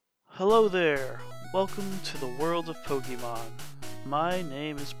Hello there. Welcome to the world of Pokemon. My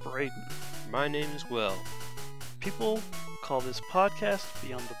name is Braden. My name is Will. People call this podcast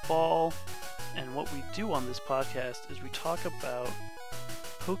Beyond the Ball, and what we do on this podcast is we talk about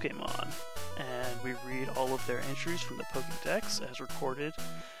Pokemon, and we read all of their entries from the Pokédex as recorded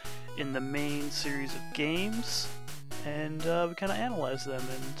in the main series of games, and we kind of analyze them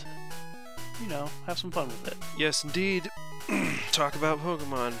and, have some fun with it. Yes, indeed. Talk about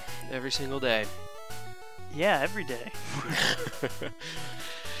Pokemon every single day. Yeah, every day.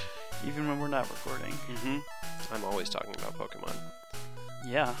 Even when we're not recording. Mm-hmm. I'm always talking about Pokemon.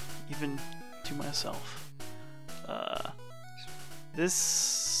 Yeah, even to myself.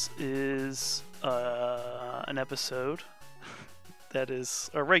 This is an episode that is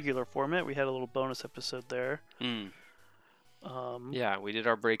a regular format. We had a little bonus episode there. Yeah, we did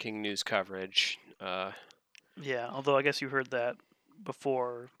our breaking news coverage. Yeah, although I guess you heard that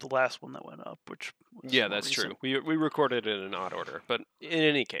before the last one that went up, which was Yeah, more that's recent. true. We recorded it in an odd order, but in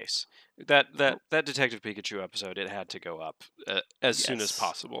any case, that Detective Pikachu episode, it had to go up as soon as Yes.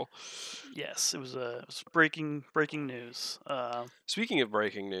 possible. Yes, it was breaking news. Speaking of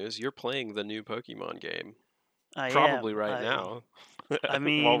breaking news, you're playing the new Pokemon game I probably am. right now. I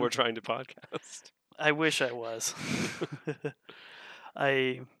mean, while we're trying to podcast. I wish I was.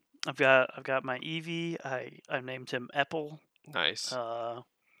 I've got my Eevee. I named him Apple. Nice.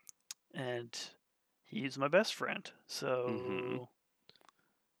 And he's my best friend. So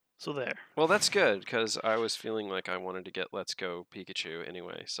so there. Well, that's good, because I was feeling like I wanted to get Let's Go Pikachu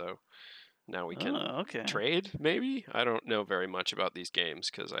anyway, so now we can Okay. trade, maybe? I don't know very much about these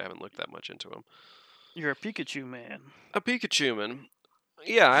games, because I haven't looked that much into them. You're a Pikachu man. A Pikachu man.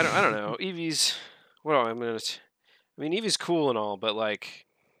 Yeah, I don't know. Eevee's... Well, Eevee's cool and all, but, like,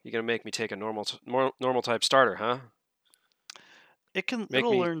 you're going to make me take a normal type starter, huh?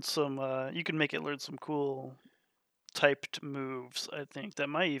 It'll learn some, you can make it learn some cool typed moves, I think. That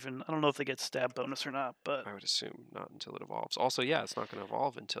might even, I don't know if they get stab bonus or not, but I would assume not until it evolves. Also, yeah, it's not going to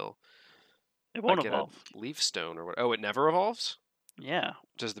evolve until it won't I get evolve. a Leaf Stone or what. Oh, it never evolves? Yeah.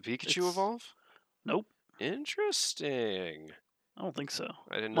 Does the Pikachu evolve? Nope. Interesting. I don't think so.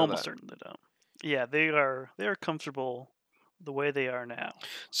 I didn't I'm know almost that. certain they don't. Yeah, they are comfortable the way they are now.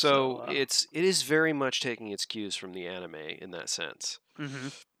 So it is very much taking its cues from the anime in that sense. Mm-hmm.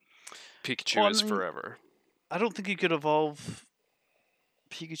 Pikachu is forever. I don't think you could evolve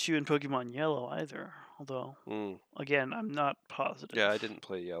Pikachu in Pokemon Yellow either. Although, again, I'm not positive. Yeah, I didn't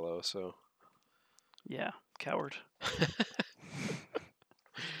play Yellow, so... Yeah, coward.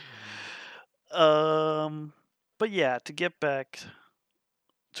 But yeah, to get back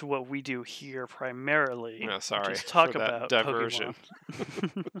to what we do here primarily, sorry just talk for that about diversion.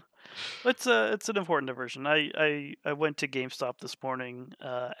 Pokemon. It's an important diversion. I went to GameStop this morning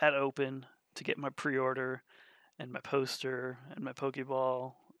at open to get my pre-order and my poster and my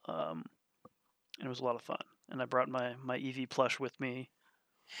Pokeball, and it was a lot of fun. And I brought my Eevee plush with me,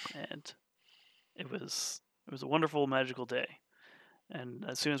 and it was a wonderful, magical day. And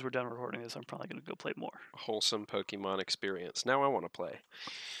as soon as we're done recording this, I'm probably going to go play more. A wholesome Pokemon experience. Now I want to play.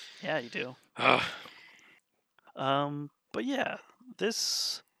 Yeah, you do. But yeah,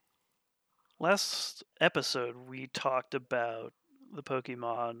 this last episode we talked about the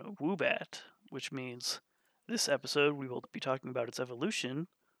Pokemon Woobat, which means this episode we will be talking about its evolution,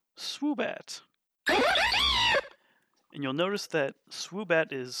 Swoobat. And you'll notice that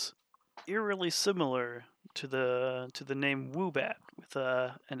Swoobat is eerily similar to the name Woobat with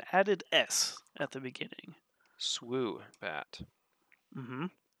an added S at the beginning. Swoobat. Mm-hmm.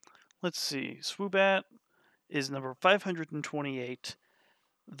 Let's see. Swoobat is number 528,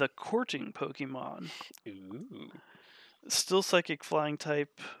 the courting Pokemon. Ooh. Still psychic flying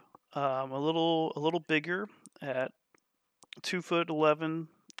type, a little bigger at 2'11"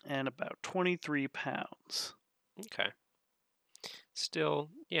 and about 23 pounds. Okay. Still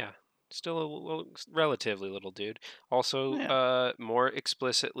a relatively little dude. Also, more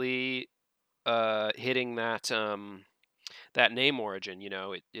explicitly hitting that that name origin.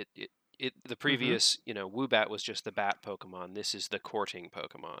 The previous Woobat was just the bat Pokemon. This is the courting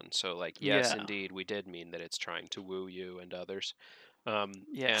Pokemon. So yes, indeed, we did mean that it's trying to woo you and others.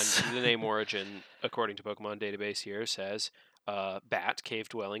 Yes. And the name origin, according to Pokemon Database here, says bat, cave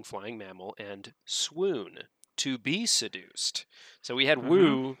dwelling, flying mammal, and swoon, to be seduced. So we had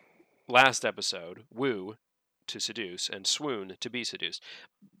woo last episode, woo to seduce, and swoon to be seduced.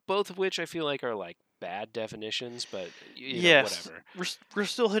 Both of which I feel like are bad definitions, but whatever. We're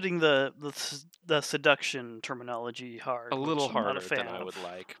still hitting the seduction terminology hard. A little harder than I would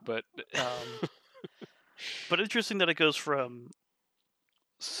like, but but interesting that it goes from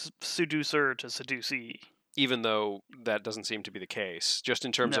seducer to seducee. Even though that doesn't seem to be the case, just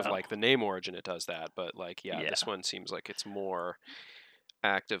in terms of No. like the name origin, it does that. But like, Yeah. this one seems like it's more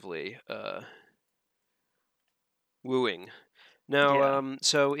actively wooing. Now, Yeah.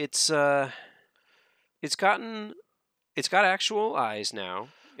 so it's got actual eyes now.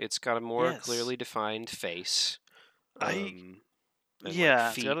 It's got a more Yes. clearly defined face, and like Yeah.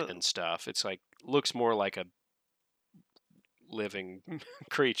 It's got feet and stuff. It's like looks more like a living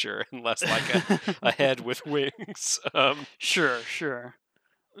creature and less like a head with wings. Sure.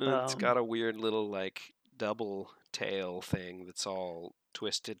 It's got a weird little like double tail thing that's all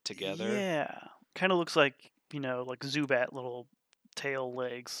twisted together. Yeah. Kind of looks like, like Zubat little tail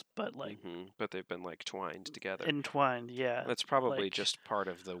legs, but like But they've been like twined together. entwined, yeah. That's probably Like, just part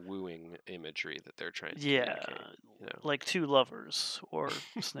of the wooing imagery that they're trying to yeah, communicate. like two lovers or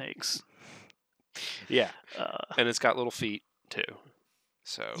snakes. Yeah, and it's got little feet too.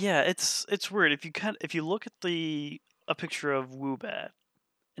 So yeah, it's weird if you look at a picture of Woobat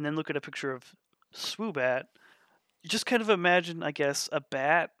and then look at a picture of Swoobat, you just kind of imagine, I guess, a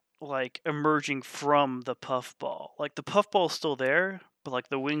bat like emerging from the puffball. Like the puffball's still there, but like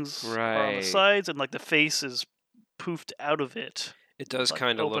the wings are on the right, sides and like the face is poofed out of it. it does Like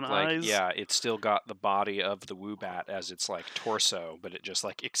kind of open look like eyes. it's still got the body of the Woobat as its like torso, but it just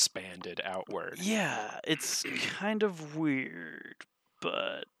like expanded outward. Yeah, it's kind of weird,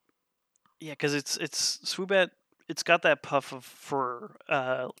 but yeah, because it's Swoobat. It's got that puff of fur,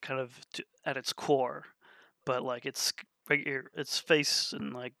 kind of at its core, but like its face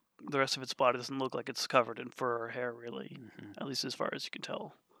and like the rest of its body doesn't look like it's covered in fur or hair, really. At least as far as you can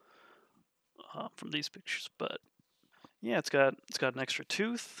tell from these pictures. But yeah, it's got an extra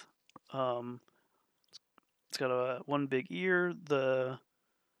tooth. Um, it's got one big ear. The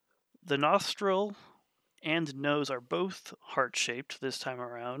nostril and nose are both heart shaped this time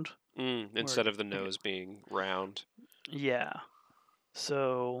around. Instead of the nose being round. Yeah.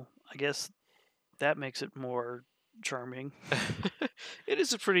 So I guess that makes it more charming. It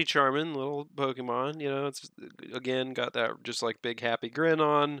is a pretty charming little Pokemon. It's again got that just like big happy grin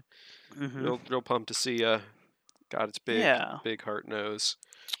on. Real pumped to see got its big heart nose.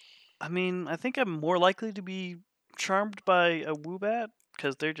 I mean, I think I'm more likely to be charmed by a Woobat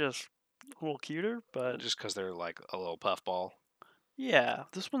because they're just a little cuter, but just because they're like a little puffball. Yeah,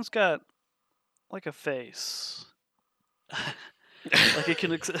 this one's got like a face. Like it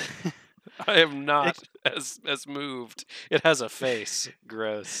can. I am not as moved. It has a face.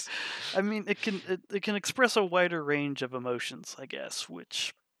 Gross. I mean, it can express a wider range of emotions, I guess,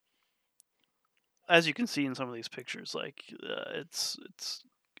 which, as you can see in some of these pictures, like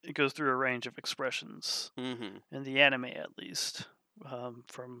it goes through a range of expressions in the anime, at least,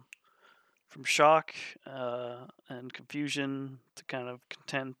 from shock and confusion to kind of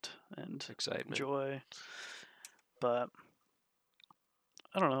content and excitement, joy. But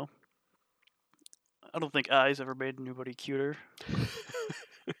I don't know. I don't think eyes ever made anybody cuter.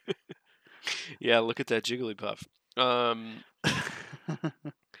 Yeah, look at that Jigglypuff.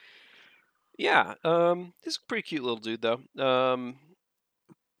 Yeah, he's a pretty cute little dude, though.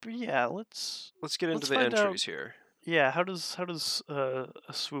 But yeah, let's get into the entries here. Yeah, how does a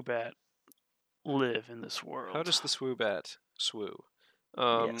Swoobat live in this world? How does the Swoobat swoo?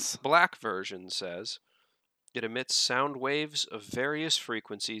 Yes. Black version says it emits sound waves of various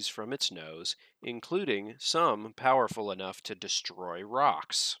frequencies from its nose, including some powerful enough to destroy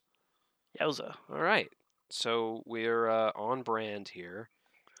rocks. Yowza. All right, so we're on brand here.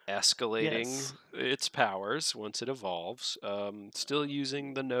 Escalating its powers once it evolves. Still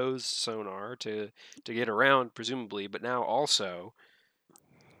using the nose sonar to get around, presumably, but now also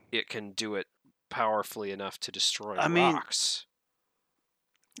it can do it powerfully enough to destroy rocks.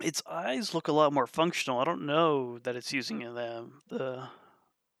 Its eyes look a lot more functional. I don't know that it's using the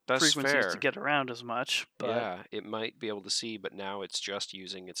frequencies to get around as much. But yeah, it might be able to see, but now it's just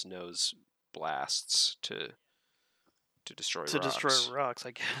using its nose blasts to destroy rocks,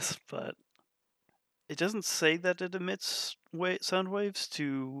 I guess. But it doesn't say that it emits sound waves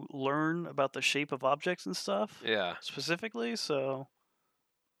to learn about the shape of objects and stuff. Yeah. Specifically, so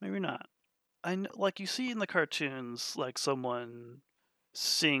maybe not. I know, like you see in the cartoons, like someone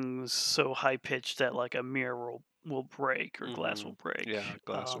sings so high pitched that like a mirror will break or glass will break. Yeah,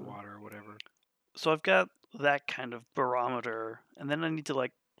 glass of water or whatever. So I've got that kind of barometer, and then I need to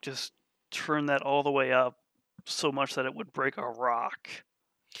like just turn that all the way up so much that it would break a rock.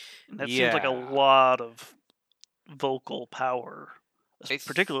 And that seems like a lot of vocal power,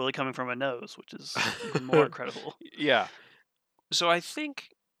 particularly coming from a nose, which is even more incredible. Yeah. So I think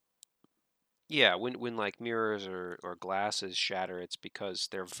Yeah, when like mirrors or glasses shatter, it's because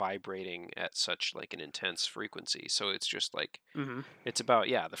they're vibrating at such like an intense frequency. So it's just like Hmm. it's about,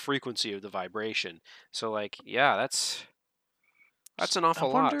 yeah, the frequency of the vibration. So like, yeah, that's an I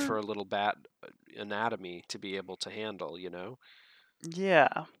awful lot wonder. for a little bat anatomy to be able to handle, you know? Yeah,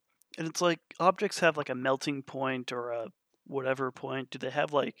 and it's like objects have like a melting point or a whatever point. Do they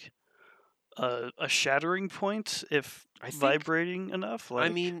have like a shattering point if I think vibrating enough? I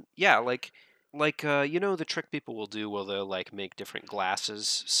Like. mean, yeah, like you know the trick people will do where they'll like make different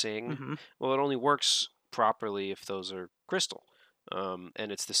glasses sing. Hmm. Well, it only works properly if those are crystal.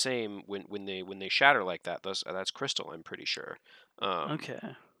 And it's the same when they shatter like that. That's crystal. I'm pretty sure. Um, Okay.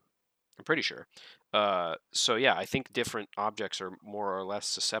 I'm pretty sure. So yeah, I think different objects are more or less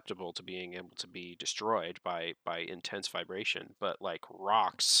susceptible to being able to be destroyed by intense vibration. But like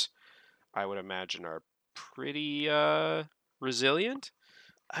rocks, I would imagine are pretty resilient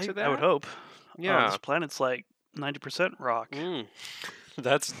to I would that. hope. This Yeah. planet's like 90% rock. Mm,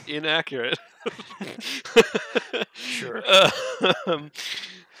 that's inaccurate. Sure. um,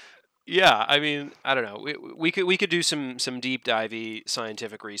 yeah, I mean, I don't know. We could do some deep divey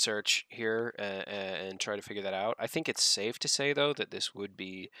scientific research here and try to figure that out. I think it's safe to say though that this would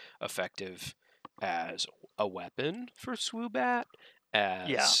be effective as a weapon for Swoobat. Yeah.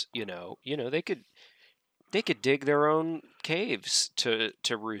 As they could dig their own caves to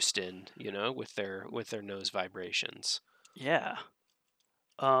roost in, with their nose vibrations. Yeah.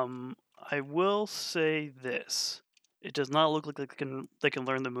 I will say this. It does not look like they can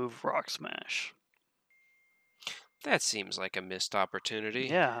learn the move Rock Smash. That seems like a missed opportunity.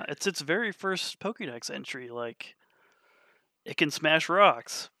 Yeah, it's its very first Pokédex entry. Like, it can smash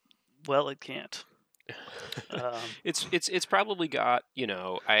rocks. Well, it can't. Um, It's probably got,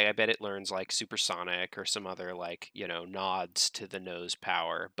 I bet it learns like supersonic or some other like, nods to the nose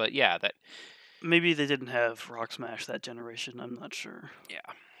power. But yeah, Maybe they didn't have Rock Smash that generation. I'm not sure. yeah.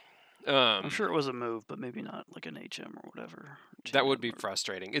 I'm sure it was a move, but maybe not like an HM or whatever. That would GM be or.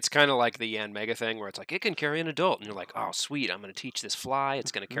 frustrating. It's kind of like the Yanmega thing where it's like it can carry an adult and you're like, "Oh, sweet, I'm going to teach this fly.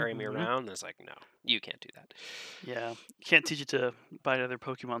 It's going to carry me Hmm. around." And it's like, "No, you can't do that." Yeah, can't teach it to bite other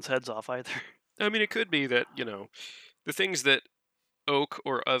Pokemon's heads off either. I mean, it could be that, the things that Oak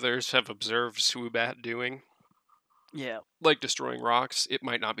or others have observed Swoobat doing, Yeah. like destroying rocks, it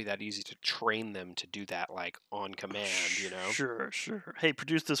might not be that easy to train them to do that like on command, you know? Sure, sure. Hey,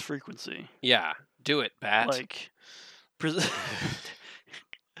 produce this frequency. Yeah, do it, bat. Like,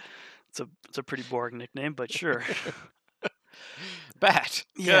 it's a pretty boring nickname, but sure. Bat,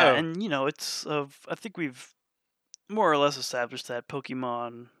 Yeah, go. and it's I think we've more or less established that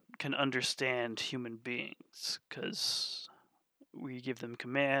Pokemon can understand human beings because we give them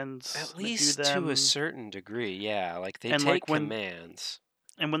commands, At they do least to a them, certain degree, yeah. Like they and take like when commands.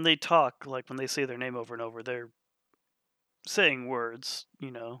 and when they talk, like when they say their name over and over, they're saying words. They're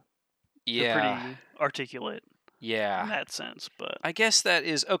Yeah, pretty articulate in yeah. that sense, but I guess that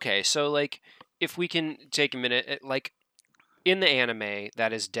is okay. So, like, if we can take a minute, like, in the anime,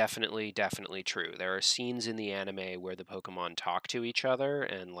 that is definitely, definitely true. There are scenes in the anime where the Pokemon talk to each other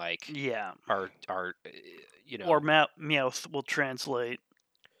and, like, yeah. are Or Meowth will translate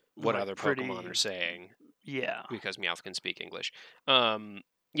what like other Pokemon are pretty. saying Yeah. because Meowth can speak English.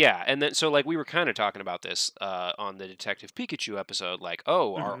 Yeah, and then so like we were kind of talking about this on the Detective Pikachu episode, like,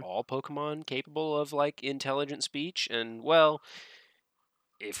 oh, are Hmm. all Pokemon capable of like intelligent speech? And well,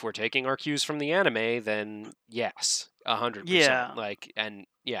 if we're taking our cues from the anime, then yes, 100%. Yeah. Like, and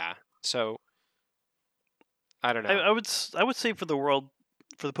yeah, so I don't I, know. I would I would say for the world,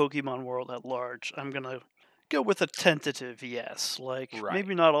 for the Pokemon world at large, I'm gonna go with a tentative yes. Like Right.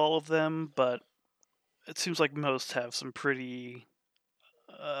 maybe not all of them, but it seems like most have some pretty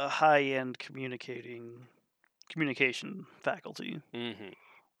high end communication faculty. Hmm.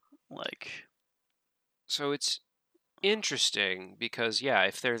 Like. So it's interesting because yeah,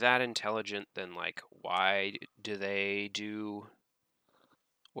 if they're that intelligent, then like, why do they do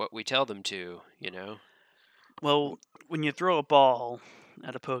what we tell them to? You know? Well, when you throw a ball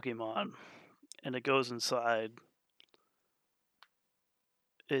at a Pokemon and it goes inside,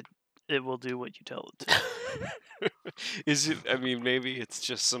 it it will do what you tell it to. Is it? I mean, maybe it's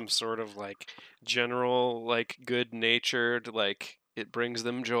just some sort of like general, like good natured, like it brings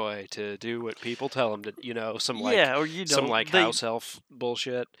them joy to do what people tell them to. Yeah, or Some like they house elf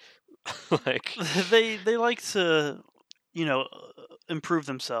bullshit. Like, they like to you know improve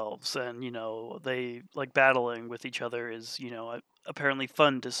themselves, and they like battling with each other is apparently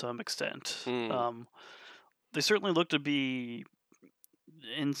fun to some extent. mm, They certainly look to be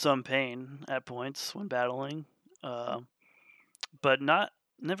in some pain at points when battling, uh, but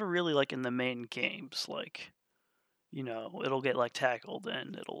never really like in the main games. Like, it'll get like tackled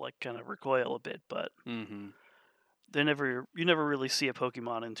and it'll like kind of recoil a bit, but Mm-hmm. you never really see a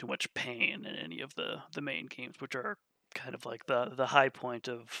Pokemon in too much pain in any of the main games, which are kind of like the high point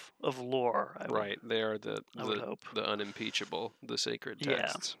of lore. Right, they are I would hope. the unimpeachable, the sacred Yeah.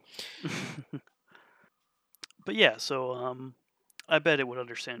 texts. But yeah, so I bet it would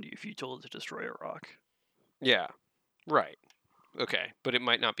understand you if you told it to destroy a rock. Yeah, right. Okay, but it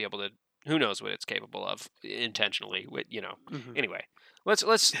might not be able to. Who knows what it's capable of intentionally? Mm-hmm. Anyway, let's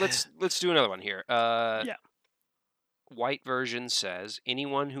do another one here. Yeah. White version says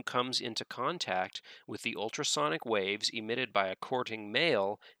anyone who comes into contact with the ultrasonic waves emitted by a courting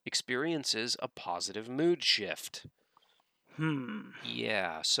male experiences a positive mood shift.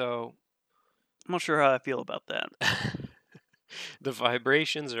 Yeah, so I'm not sure how I feel about that. the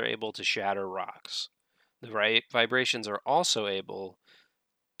vibrations are able to shatter rocks. The vibrations are also able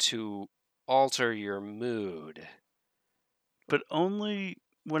to alter your mood. But only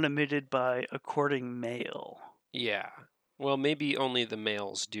when emitted by a courting male. Yeah. Well, maybe only the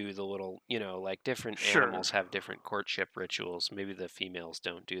males do the little, like different Sure. animals have different courtship rituals. Maybe the females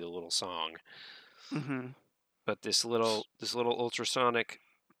don't do the little song. Mm-hmm. But this little ultrasonic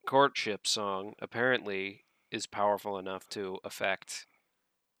courtship song apparently is powerful enough to affect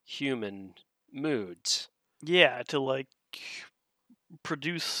human moods. Yeah, to like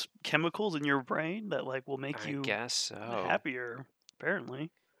produce chemicals in your brain that like will make I you guess so. happier,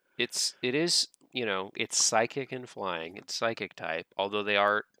 apparently. It is, it's psychic and flying. It's psychic type, although they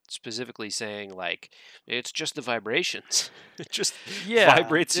are specifically saying like it's just the vibrations. It just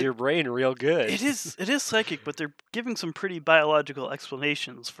vibrates your brain real good. It is psychic, but they're giving some pretty biological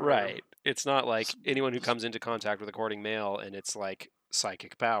explanations for Right. It's not like anyone who comes into contact with a courting male and it's like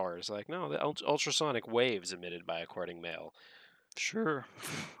psychic powers. Like, no, the ultrasonic waves emitted by a courting male. Sure.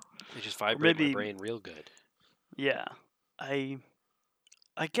 They just vibrate my brain real good. Yeah. I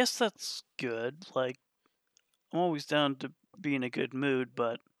guess that's good. Like, I'm always down to be in a good mood,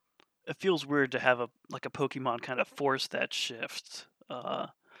 but it feels weird to have a Pokemon kind of force that shift.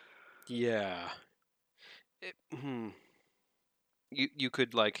 Yeah. You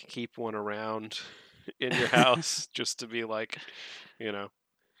could like keep one around in your house just to be like,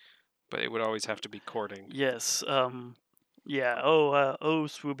 but it would always have to be courting. Yes. Yeah. Oh,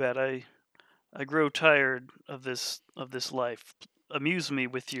 Swoobat, I grow tired of this life. Amuse me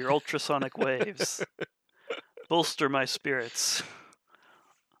with your ultrasonic waves. Bolster my spirits.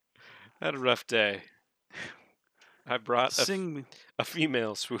 Had a rough day. I brought a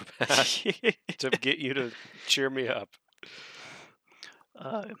female Swoobat to get you to cheer me up.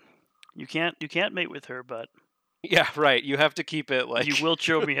 You can't mate with her, but yeah, right. You have to keep it like you will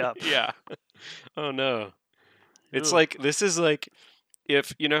cheer me up. yeah. Oh no. It's like this is like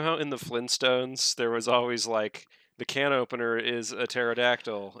if you know how in the Flintstones there was always like the can opener is a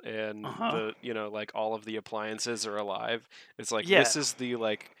pterodactyl and the like all of the appliances are alive. It's like this is the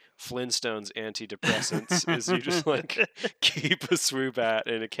like Flintstones antidepressants is you just like keep a Swoobat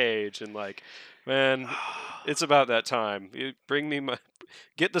in a cage and like man it's about that time. You bring me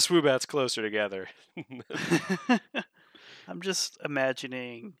get the Swoobats closer together. I'm just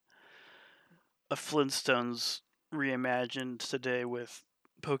imagining a Flintstones reimagined today with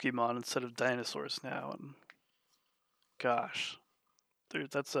Pokemon instead of dinosaurs now, and gosh, I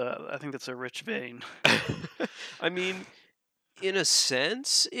think that's a rich vein. I mean, in a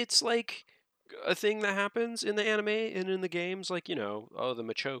sense, it's like a thing that happens in the anime and in the games. Like the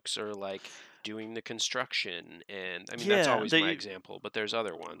Machokes are like doing the construction, and I mean that's always my example. But there's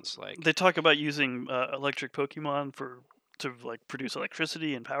other ones like they talk about using electric Pokemon to like produce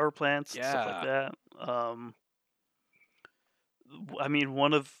electricity and power plants and stuff like that. I mean,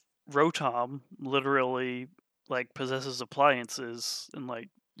 one of Rotom literally like possesses appliances and like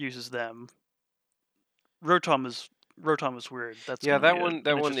uses them. Rotom is weird. That's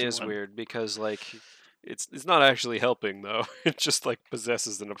that one is weird because like it's not actually helping though. It just like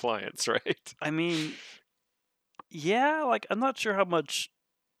possesses an appliance, right? I mean, yeah, like I'm not sure how much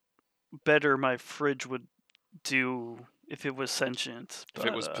better my fridge would do if it was sentient. If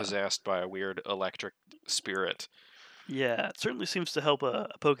it was possessed by a weird electric spirit. Yeah, it certainly seems to help a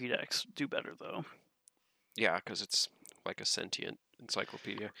Pokédex do better though. Yeah, because it's like a sentient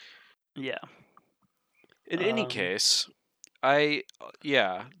encyclopedia. Yeah. In any case, I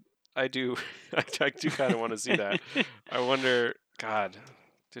do I do kind of want to see that. I wonder, God,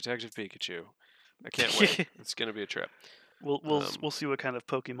 Detective Pikachu. I can't wait. It's gonna be a trip. We'll see what kind of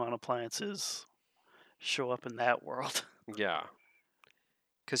Pokemon appliances show up in that world. Yeah,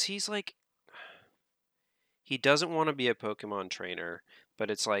 because he's like he doesn't want to be a Pokemon trainer, But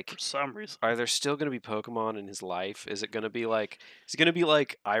it's for like, some reason. are there still going to be Pokemon in his life? Is it going to be like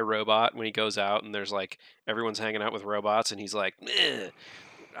iRobot when he goes out and there's like everyone's hanging out with robots and he's like,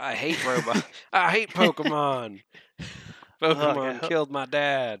 I hate robot. I hate Pokemon. Pokemon killed my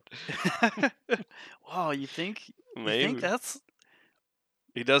dad. Wow, you think Maybe that's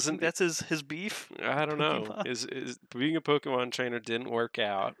he doesn't. that's his beef? I don't know. Pokemon? Is being a Pokemon trainer didn't work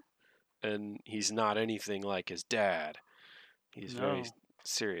out, and he's not anything like his dad. He's very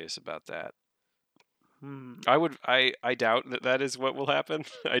serious about that. I doubt that is what will happen.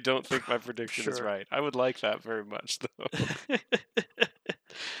 I don't think my prediction is right. I would like that very much, though.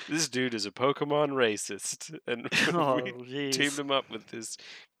 This dude is a Pokemon racist, and we teamed him up with this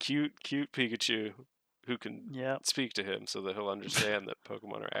cute Pikachu who can speak to him so that he'll understand that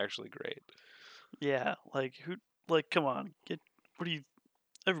Pokemon are actually great. Yeah, like who? Like, come on, what are you?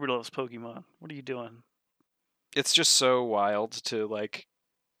 Everybody loves Pokemon. What are you doing? It's just so wild to like,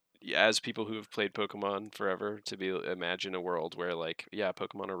 as people who have played Pokemon forever, to imagine a world where like, yeah,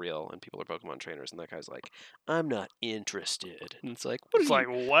 Pokemon are real and people are Pokemon trainers, and that guy's like, I'm not interested. And it's like,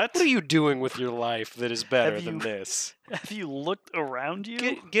 what are you doing with your life that is better than this? Have you looked around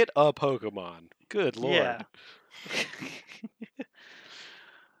you? Get a Pokemon. Good Lord.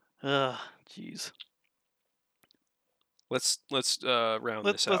 Yeah. Jeez. Let's round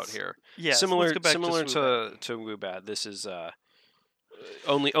this out here. Yeah, similar to Woobat. This is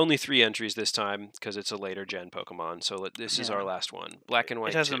only 3 entries this time because it's a later gen Pokemon. So this is our last one. Black and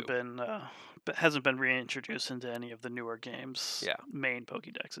White. It hasn't been reintroduced into any of the newer games. Yeah. Main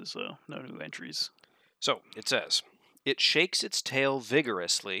Pokédexes, so no new entries. So it says it shakes its tail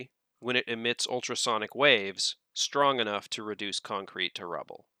vigorously when it emits ultrasonic waves strong enough to reduce concrete to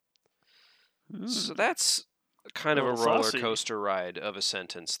rubble. So that's kind of a roller coaster ride of a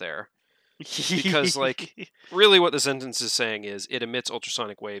sentence there. Because, like, really what the sentence is saying is it emits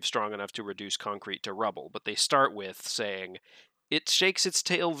ultrasonic waves strong enough to reduce concrete to rubble. But they start with saying it shakes its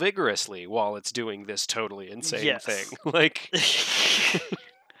tail vigorously while it's doing this totally insane thing. Like,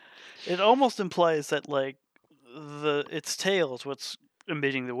 it almost implies that, like, its tail is what's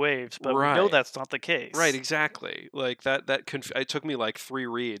emitting the waves, but we know that's not the case. Right, exactly. Like it took me like 3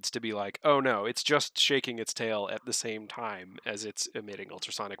 reads to be like, oh no, it's just shaking its tail at the same time as it's emitting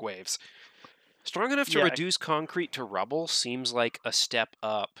ultrasonic waves. Strong enough to reduce concrete to rubble seems like a step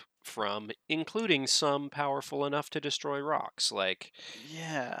up from including some powerful enough to destroy rocks. Like,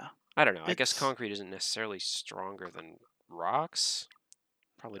 I don't know. I guess concrete isn't necessarily stronger than rocks.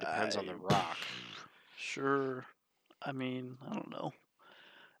 Probably depends on the rock. Sure. I mean, I don't know.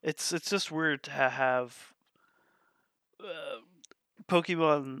 It's just weird to have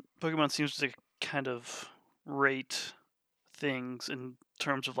Pokemon seems to kind of rate things in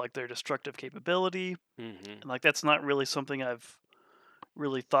terms of like their destructive capability, and like that's not really something I've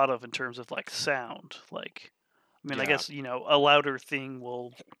really thought of in terms of like sound. Like, I mean, I guess a louder thing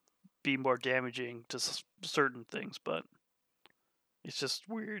will be more damaging to certain things, but it's just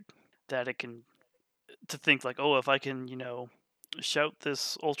weird that it can to think like, oh, if I can shout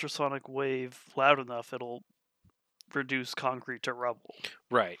this ultrasonic wave loud enough, it'll reduce concrete to rubble.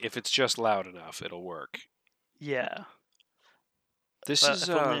 Right. If it's just loud enough, it'll work. Yeah. This is.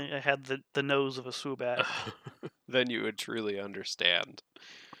 If only I had the nose of a Swoobat. Then you would truly understand.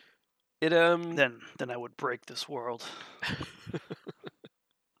 It Then I would break this world.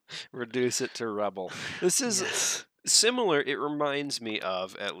 Reduce it to rubble. This is similar. It reminds me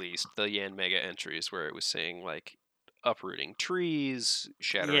of at least the Yanmega entries where it was saying like uprooting trees,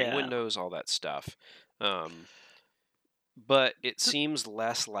 shattering windows, all that stuff. But it seems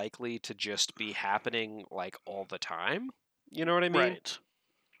less likely to just be happening like all the time. You know what I mean? Right.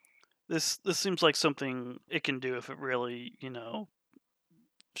 This seems like something it can do if it really,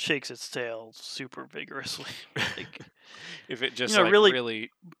 shakes its tail super vigorously. Like, if it just really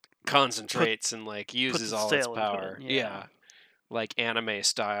concentrates and like uses all its power. Yeah. Like anime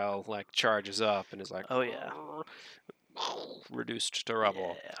style, like charges up and is like, oh yeah, reduced to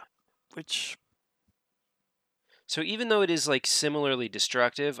rubble. Yeah. Which. So even though it is like similarly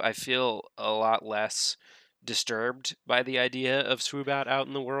destructive, I feel a lot less disturbed by the idea of Swoobat out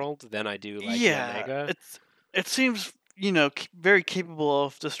in the world than I do like Yanmega. It seems very capable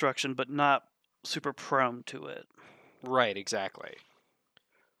of destruction, but not super prone to it. Right, exactly.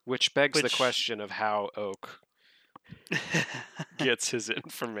 Which begs the question of how Oak gets his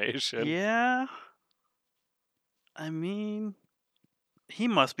information. Yeah. I mean, he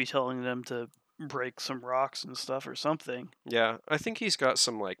must be telling them to break some rocks and stuff or something. Yeah, I think he's got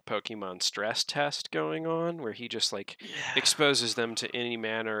some like Pokemon stress test going on where he just like Yeah. exposes them to any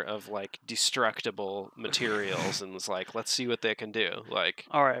manner of like destructible materials and is like, let's see what they can do. Like,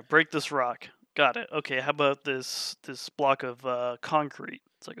 All right, break this rock. Got it. Okay, how about this block of concrete?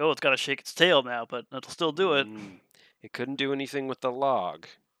 It's like, oh, it's got to shake its tail now, but it'll still do it. It couldn't do anything with the log,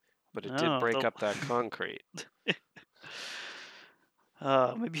 but it did Oh, break up that concrete.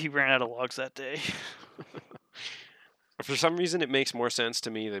 maybe he ran out of logs that day. For some reason, it makes more sense to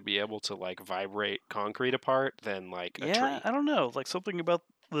me to be able to like vibrate concrete apart than like a tree. I don't know. Like something about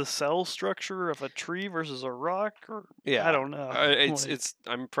the cell structure of a tree versus a rock, or Yeah, I don't know. it's.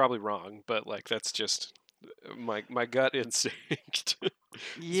 I'm probably wrong, but like that's just my gut instinct.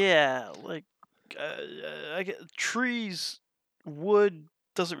 Yeah, like I get trees, wood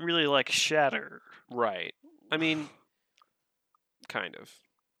doesn't really like shatter. Right. I mean, kind of.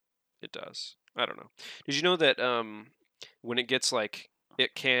 It does. I don't know. Did you know that when it gets like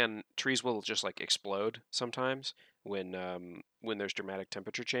trees will just like explode sometimes when there's dramatic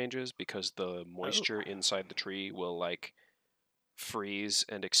temperature changes because the moisture inside the tree will like freeze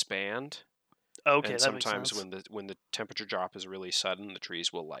and expand. Okay, And that makes sometimes sense. when the temperature drop is really sudden, the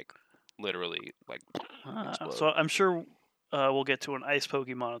trees will like literally like explode. So I'm sure we'll get to an ice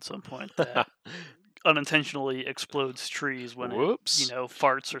Pokemon at some point that unintentionally explodes trees when Whoops. it,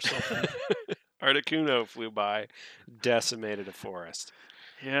 farts or something. Articuno flew by, decimated a forest.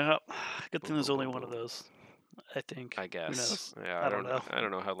 Yeah, good thing there's only one of those. I think. I guess. Who knows? Yeah, I don't know. I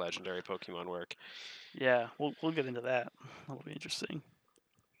don't know how legendary Pokemon work. Yeah, we'll get into that. That'll be interesting.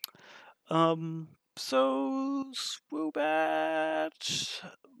 So Swoobat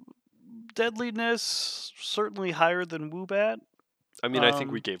deadliness certainly higher than Woobat. I mean, I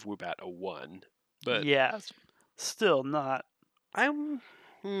think we gave Woobat a 1, but yeah, still not. I'm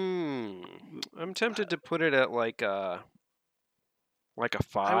tempted to put it at like a 5.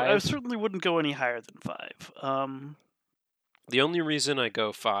 I certainly wouldn't go any higher than 5. The only reason I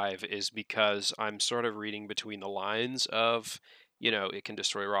go 5 is because I'm sort of reading between the lines of, it can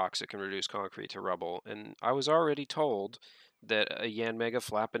destroy rocks, it can reduce concrete to rubble, and I was already told that a Yanmega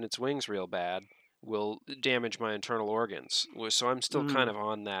flapping its wings real bad will damage my internal organs. So I'm still kind of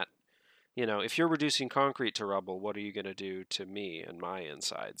on that. If you're reducing concrete to rubble, what are you going to do to me and my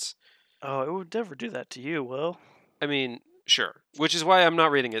insides? Oh, it would never do that to you, Will. I mean, sure. Which is why I'm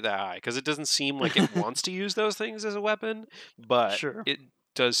not rating it that high, because it doesn't seem like it wants to use those things as a weapon, but sure. It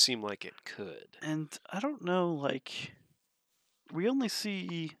does seem like it could. And I don't know, like, we only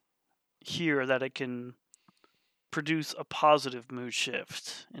see here that it can produce a positive mood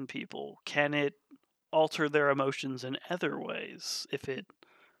shift in people. Can it alter their emotions in other ways if it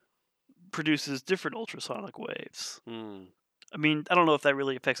produces different ultrasonic waves? I mean, I don't know if that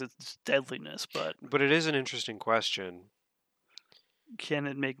really affects its deadliness, but it is an interesting question. Can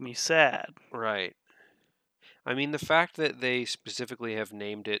it make me sad? Right. I mean, the fact that they specifically have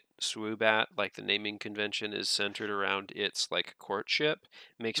named it Swoobat, like the naming convention is centered around its like courtship,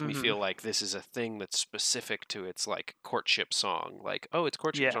 makes me feel like this is a thing that's specific to its like courtship song. Like, oh, its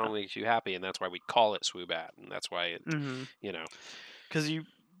courtship song makes you happy, and that's why we call it Swoobat, and that's why it, because you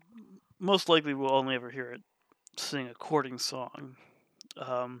most likely will only ever hear it sing a courting song,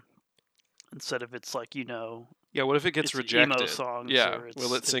 instead of it's like Yeah, what if it gets rejected? Emo songs, yeah,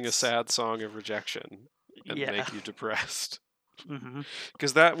 will it sing a sad song of rejection and yeah. make you depressed?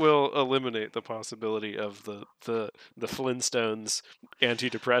 Because that will eliminate the possibility of the Flintstones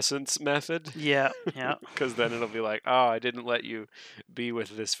antidepressants method. Yeah. Because then it'll be like, oh, I didn't let you be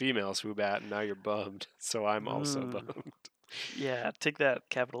with this female Swoobat, and now you're bummed. So I'm also bummed. Yeah, take that,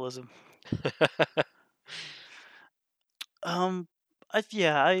 capitalism. I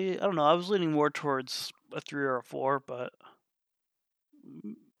don't know. I was leaning more towards a 3 or a 4, but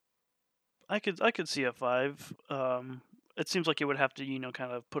I could see a 5. It seems like it would have to,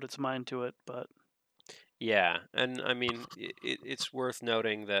 kind of put its mind to it, but yeah, and I mean, it's worth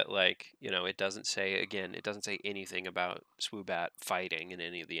noting that, like, it doesn't say anything about Swoobat fighting in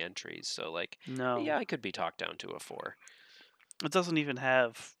any of the entries. So, like, no, yeah, I could be talked down to a 4. It doesn't even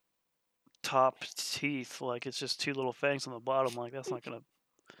have top teeth. Like, it's just 2 little fangs on the bottom. Like, that's not gonna.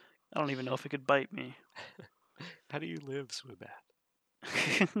 I don't even know if it could bite me. How do you live,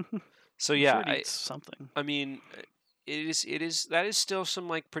 Swoobat? So yeah, sure it eats something. I mean, that is still some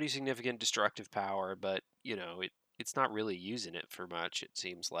like pretty significant destructive power, but it's not really using it for much. It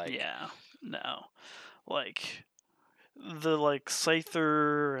seems like. Yeah, no, like the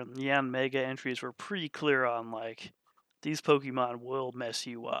Scyther and Yanmega entries were pretty clear on like these Pokemon will mess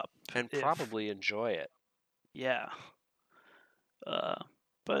you up and probably enjoy it. Yeah.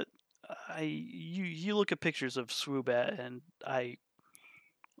 But you look at pictures of Swoobat, and I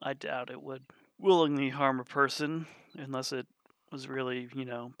doubt it would willingly harm a person unless it was really,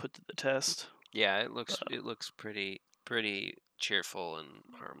 put to the test. Yeah, it looks pretty cheerful and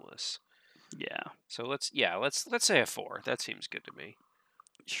harmless. Yeah. So let's say a 4. That seems good to me.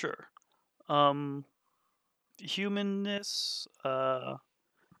 Sure. Humanness,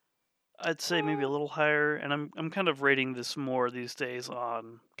 I'd say maybe a little higher, and I'm kind of rating this more these days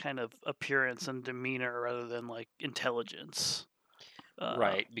on kind of appearance and demeanor rather than like intelligence.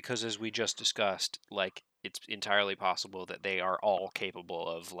 Right, because as we just discussed, like it's entirely possible that they are all capable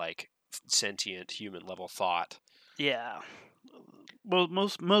of like sentient human level thought. Yeah. Well,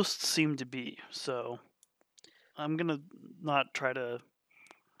 most seem to be. So I'm gonna not try to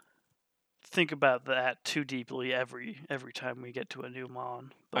think about that too deeply every time we get to a new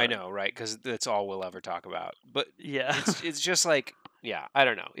Mon. I know, right? Because that's all we'll ever talk about. But yeah, it's just like, yeah, I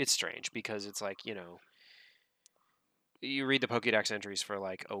don't know. It's strange because it's like, you read the Pokédex entries for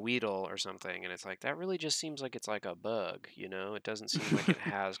like a Weedle or something, and it's like that really just seems like it's like a bug. It doesn't seem like it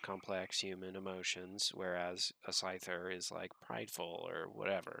has complex human emotions, whereas a Scyther is like prideful or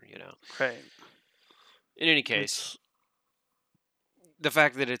whatever. Right. In any case, the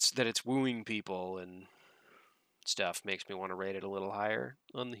fact that it's wooing people and stuff makes me want to rate it a little higher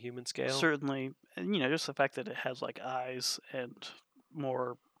on the human scale. Certainly, and just the fact that it has like eyes and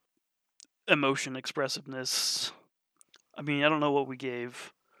more emotion expressiveness. I mean, I don't know what we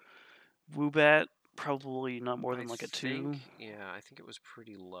gave Woobat. Probably not more than like a 2. Yeah, I think it was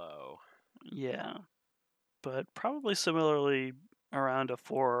pretty low. Yeah, but probably similarly around a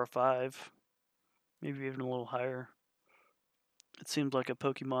 4 or a 5, maybe even a little higher. It seems like a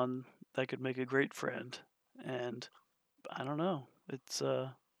Pokemon that could make a great friend, and I don't know. It's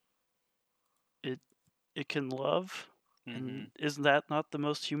it can love, and isn't that not the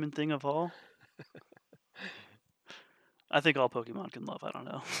most human thing of all? I think all Pokemon can love. I don't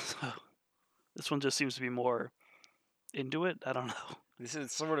know. So this one just seems to be more into it. I don't know. This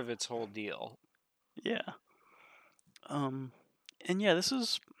is sort of its whole deal. Yeah. And yeah, this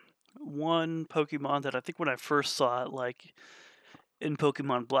is one Pokemon that I think when I first saw it, like in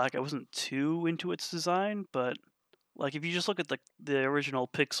Pokemon Black, I wasn't too into its design, but like if you just look at the original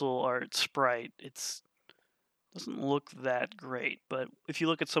pixel art sprite, it's doesn't look that great. But if you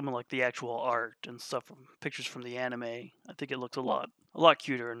look at some of like the actual art and stuff from pictures from the anime, I think it looks a lot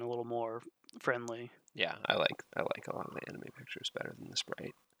cuter and a little more friendly. Yeah, I like a lot of the anime pictures better than the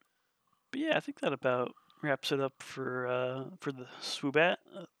sprite. But yeah, I think that about wraps it up for the Swoobat,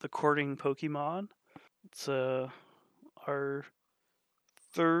 the courting Pokemon. It's our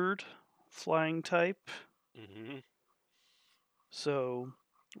 3rd flying type. Mm-hmm. So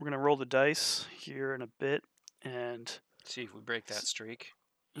we're gonna roll the dice here in a bit and see if we break that streak.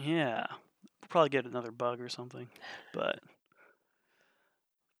 Yeah, we'll probably get another bug or something, but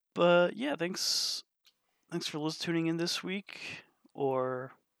yeah, thanks for tuning in this week.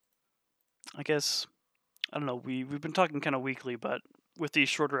 Or I guess I don't know. We've been talking kind of weekly, but with these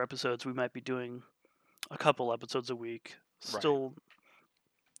shorter episodes, we might be doing a couple episodes a week. Still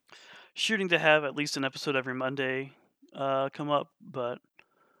shooting to have at least an episode every Monday come up, but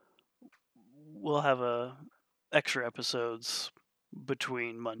we'll have extra episodes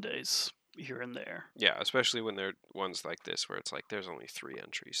between Mondays here and there. Yeah, especially when they're ones like this where it's like there's only 3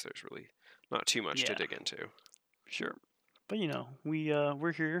 entries. There's really not too much to dig into. Sure. But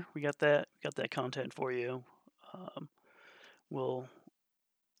we're here. We got that content for you. We'll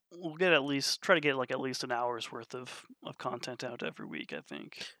try to get like at least an hour's worth of content out every week, I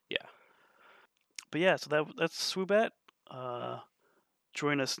think. Yeah. But yeah, so that's Swoobat.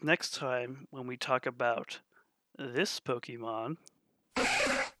 Join us next time when we talk about this Pokemon.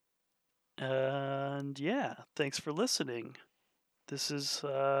 And yeah, thanks for listening. This has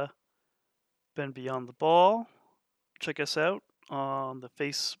been Beyond the Ball. Check us out on the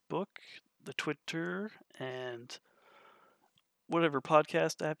Facebook, the Twitter, and whatever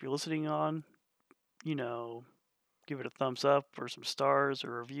podcast app you're listening on. Give it a thumbs up or some stars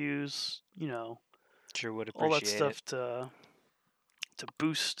or reviews. Sure would appreciate all that stuff to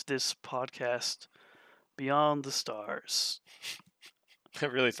boost this podcast beyond the stars. I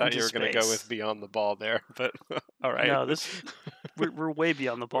really thought you were going to go with Beyond the Ball there, but all right. No, we're way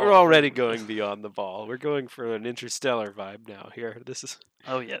beyond the ball. We're already going beyond the ball. We're going for an interstellar vibe now here. This is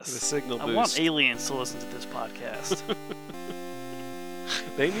the signal boost. I want aliens to listen to this podcast.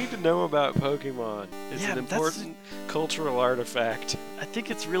 They need to know about Pokemon. It's an important cultural artifact. I think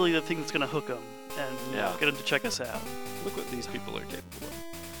it's really the thing that's going to hook them and get them to check us out. Look what these people are capable of.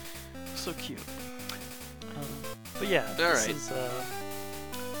 So cute. But yeah, this is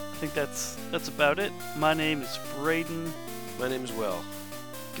think that's about it. My name is Braden. My name's Will.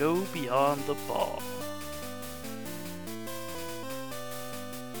 Go beyond the ball.